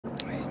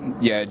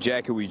Yeah,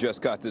 Jackie, we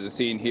just got to the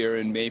scene here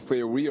in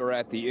Mayfair. We are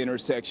at the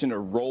intersection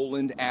of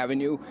Roland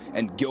Avenue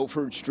and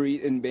Guilford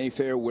Street in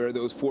Mayfair, where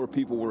those 4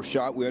 people were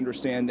shot. We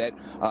understand that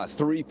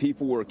 3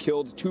 people were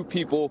killed. 2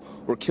 people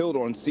were killed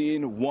on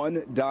scene.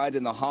 1 died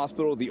in the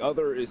hospital. The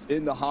other is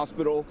in the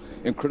hospital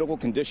in critical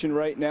condition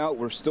right now.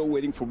 We're still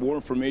waiting for more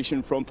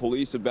information from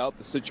police about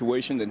the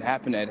situation that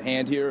happened at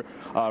hand here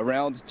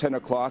around 10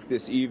 o'clock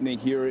this evening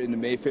here in the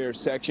Mayfair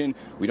section.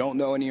 We don't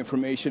know any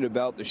information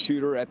about the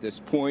shooter at this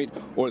point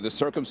or the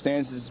circumstances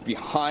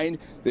behind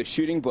the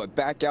shooting, but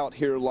back out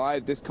here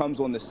live, this comes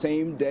on the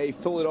same day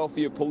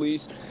Philadelphia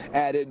police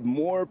added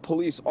more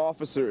police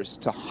officers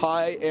to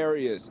high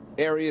areas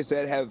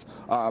that have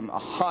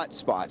hot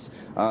spots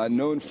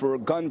known for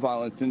gun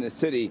violence in the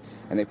city,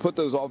 and they put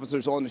those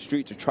officers on the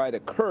street to try to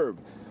curb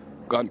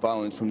gun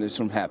violence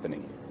from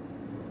happening.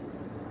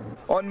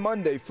 On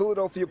Monday,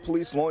 Philadelphia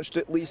police launched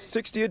at least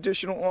 60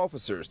 additional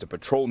officers to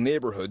patrol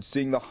neighborhoods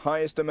seeing the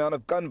highest amount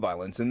of gun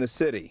violence in the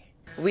city.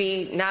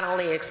 We not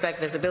only expect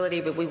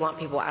visibility, but we want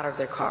people out of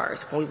their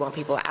cars. We want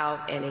people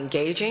out and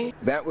engaging.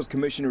 That was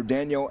Commissioner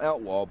Danielle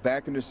Outlaw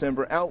back in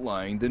December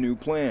outlining the new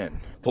plan.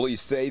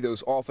 Police say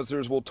those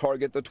officers will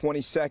target the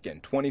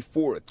 22nd,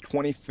 24th,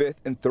 25th,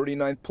 and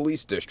 39th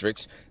police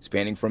districts,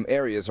 spanning from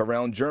areas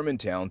around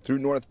Germantown through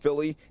North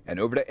Philly and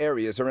over to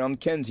areas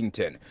around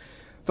Kensington.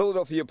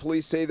 Philadelphia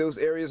police say those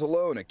areas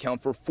alone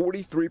account for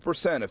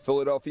 43% of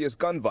Philadelphia's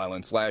gun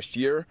violence last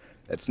year.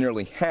 That's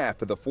nearly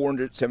half of the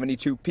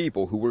 472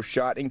 people who were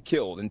shot and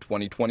killed in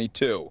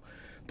 2022.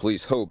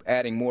 Police hope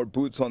adding more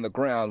boots on the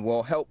ground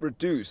will help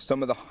reduce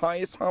some of the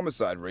highest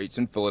homicide rates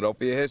in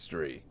Philadelphia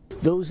history.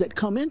 Those that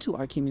come into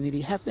our community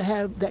have to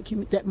have that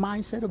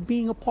mindset of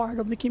being a part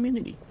of the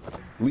community.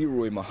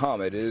 Leroy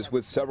Muhammad is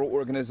with several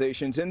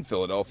organizations in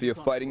Philadelphia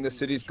fighting the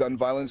city's gun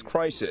violence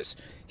crisis.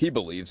 He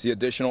believes the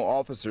additional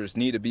officers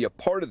need to be a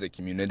part of the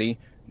community,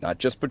 not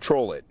just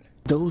patrol it.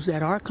 Those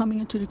that are coming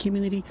into the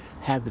community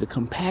have the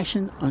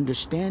compassion,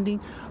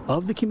 understanding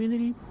of the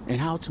community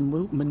and how to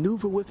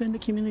maneuver within the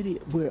community.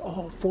 We're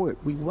all for it.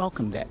 We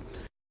welcome that.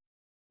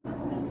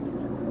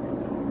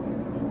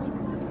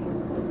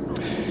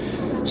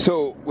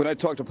 So when I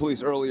talked to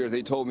police earlier,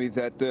 they told me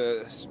that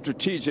the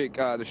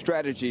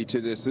strategy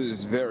to this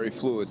is very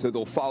fluid. So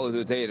they'll follow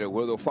the data.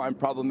 Where they'll find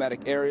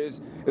problematic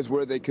areas is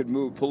where they could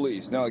move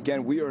police. Now,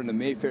 again, we are in the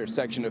Mayfair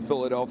section of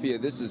Philadelphia.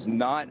 This is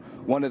not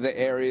one of the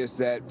areas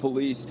that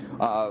police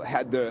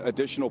had the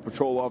additional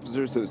patrol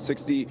officers, so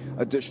 60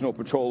 additional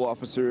patrol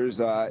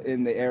officers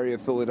in the area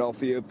of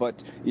Philadelphia.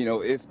 But, you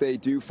know, if they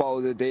do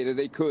follow the data,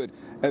 they could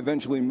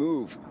eventually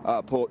move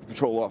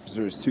patrol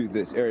officers to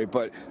this area.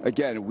 But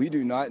again, we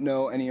do not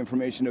know any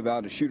information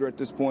about a shooter at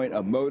this point,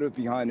 a motive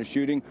behind the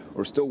shooting.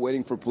 We're still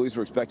waiting for police.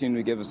 We're expecting them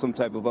to give us some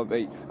type of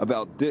update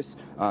about this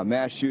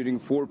mass shooting.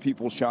 4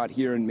 people shot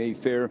here in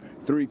Mayfair.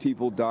 3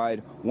 people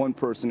died, 1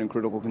 person in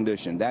critical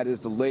condition. That is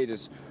the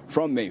latest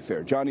from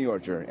Mayfair. Johnny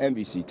Archer,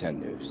 NBC 10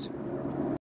 News.